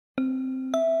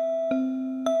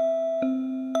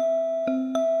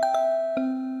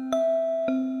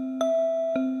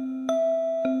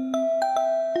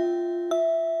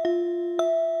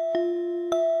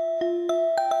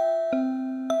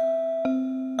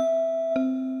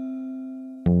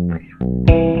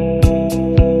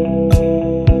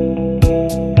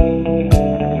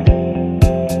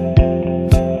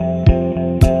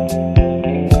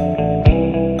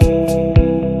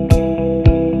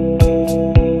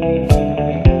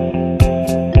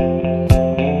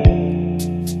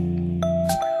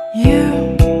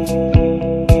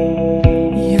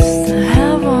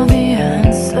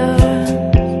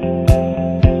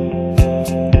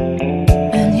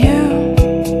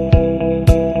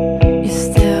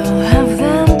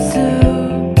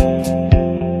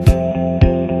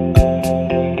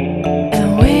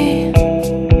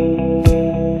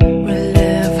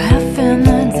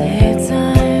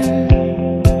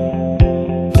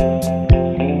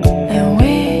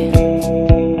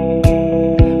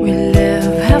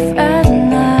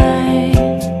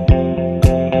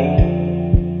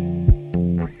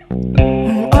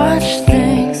Watch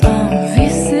things on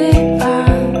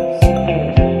VCR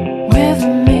with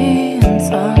me and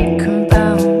talk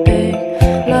about big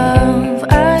love.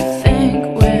 I think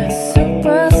we're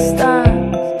superstars.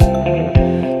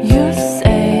 You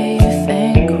say you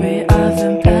think we are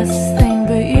the best thing,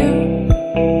 but you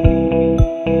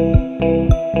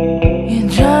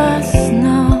just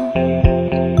know,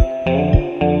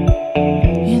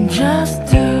 you just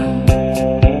do.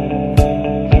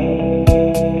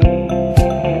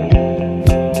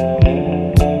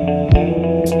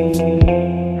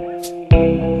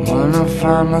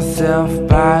 Find myself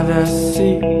by the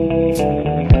sea,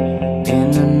 in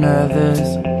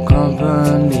another's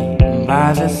company.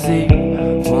 By the sea,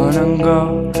 wanna go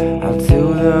out to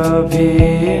the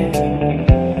pier.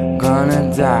 Gonna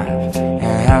dive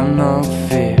and have no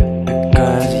fear,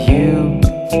 because